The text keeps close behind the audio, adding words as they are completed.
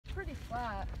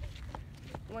flat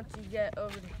once you get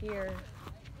over to here.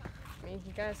 I mean, you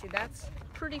can kind of see that's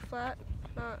pretty flat,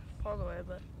 not all the way,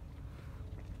 but.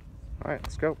 All right,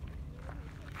 let's go.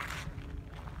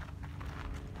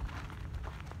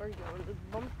 We're going the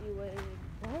bumpy way.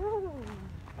 Oh.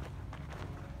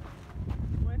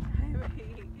 What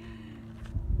highway?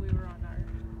 We were on our.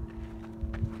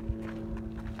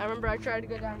 I remember I tried to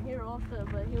go down here also,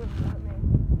 but he wouldn't let me.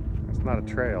 It's not a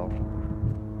trail.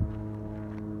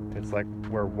 It's like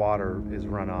where water is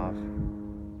run off.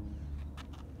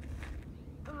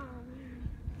 Oh man,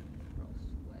 real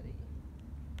sweaty.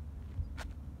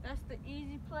 That's the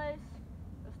easy place.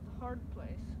 That's the hard place.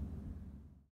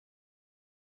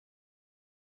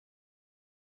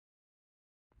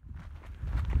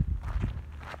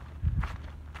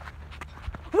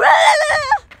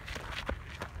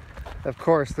 Of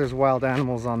course, there's wild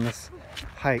animals on this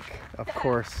hike. Of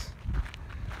course.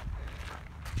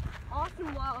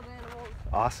 Awesome wild animals.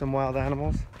 Awesome wild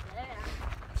animals. Yeah.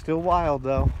 Still wild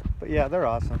though, but yeah, they're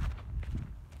awesome.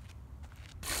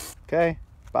 Okay,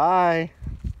 bye.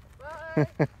 Bye.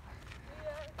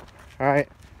 All right.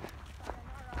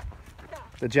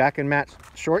 The Jack and Matt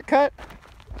shortcut?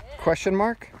 Yeah. Question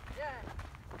mark? Yeah.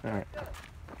 All right. Good.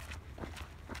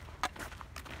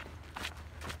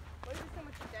 Why is there so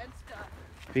much dead stuff?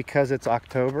 Because it's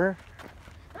October.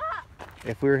 Ah!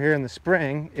 If we were here in the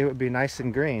spring, it would be nice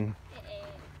and green.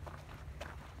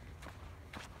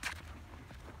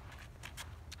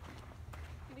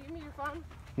 Can you give me your phone?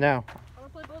 No. I want to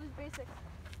play Baldi's Basics.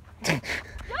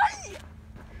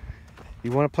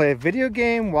 You want to play a video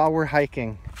game while we're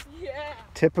hiking. Yeah.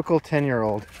 Typical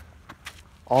 10-year-old.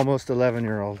 Almost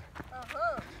 11-year-old.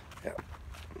 Uh-huh. Yep.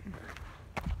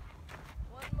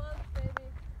 1 month, baby.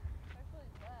 Actually,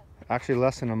 it's less. Actually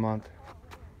less than a month.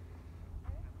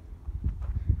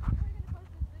 How are we going to post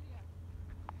this video?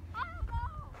 I don't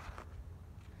know.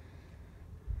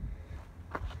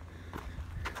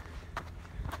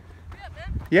 Yeah,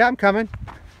 man. Yeah, I'm coming.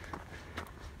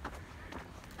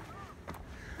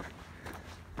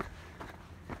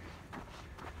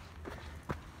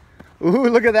 Ooh,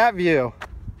 look at that view.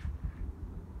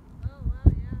 Oh, wow,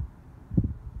 yeah.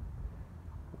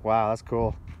 Wow, that's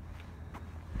cool.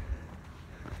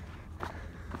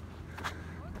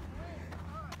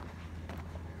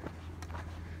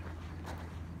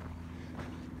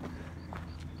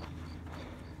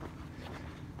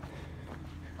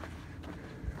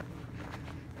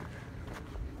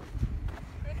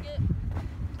 Cricket.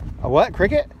 A what?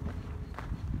 Cricket?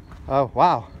 Oh,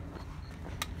 wow.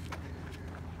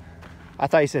 I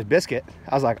thought you said biscuit.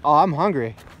 I was like, oh, I'm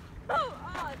hungry. Oh,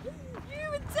 odd. You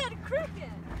even said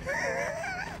cricket.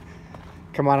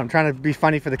 Come on, I'm trying to be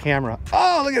funny for the camera.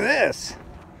 Oh, look at this.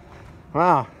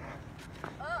 Wow.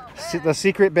 Oh, The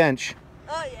secret bench.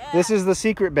 oh yeah. This is the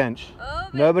secret bench. Oh,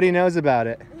 baby. Nobody knows about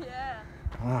it. Yeah.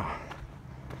 Oh,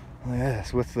 look at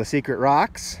this with the secret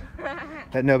rocks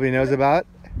that nobody knows about,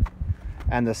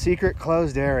 and the secret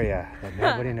closed area that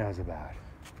nobody knows about.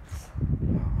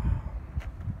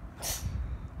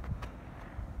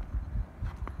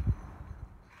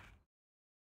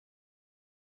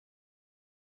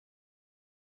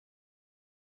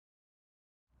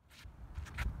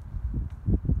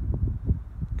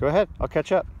 Go ahead, I'll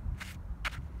catch up.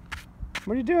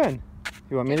 What are you doing?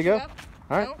 You want me to go? Catching up?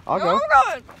 All right, No. I'll No, go. I'm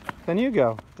going. Then you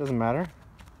go. Doesn't matter.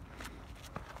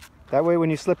 That way when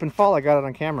you slip and fall, I got it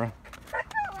on camera.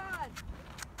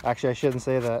 Actually, I shouldn't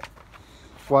say that.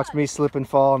 Watch me slip and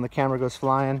fall and the camera goes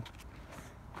flying.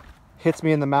 Hits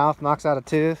me in the mouth, knocks out a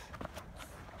tooth.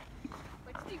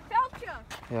 Like Steve Belcher.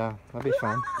 Yeah, that'd be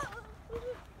fun.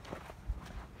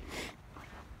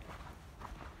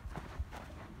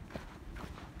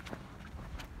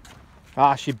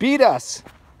 Ah, she beat us.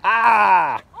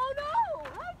 Ah! Oh no!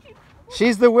 How'd you?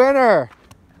 She's the winner.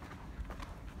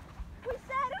 We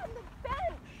sat on the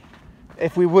bench.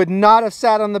 If we would not have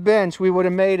sat on the bench, we would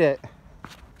have made it.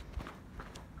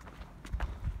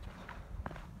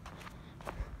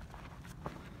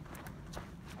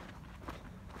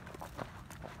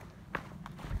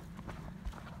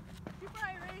 You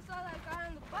probably already saw that guy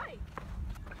on the bike.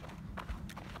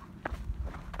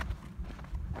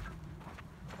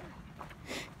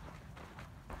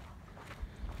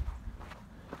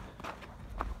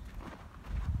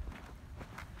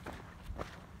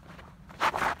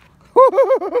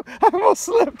 I almost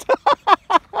slipped.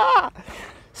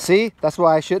 See, that's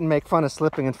why I shouldn't make fun of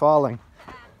slipping and falling.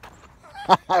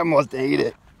 I almost ate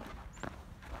it.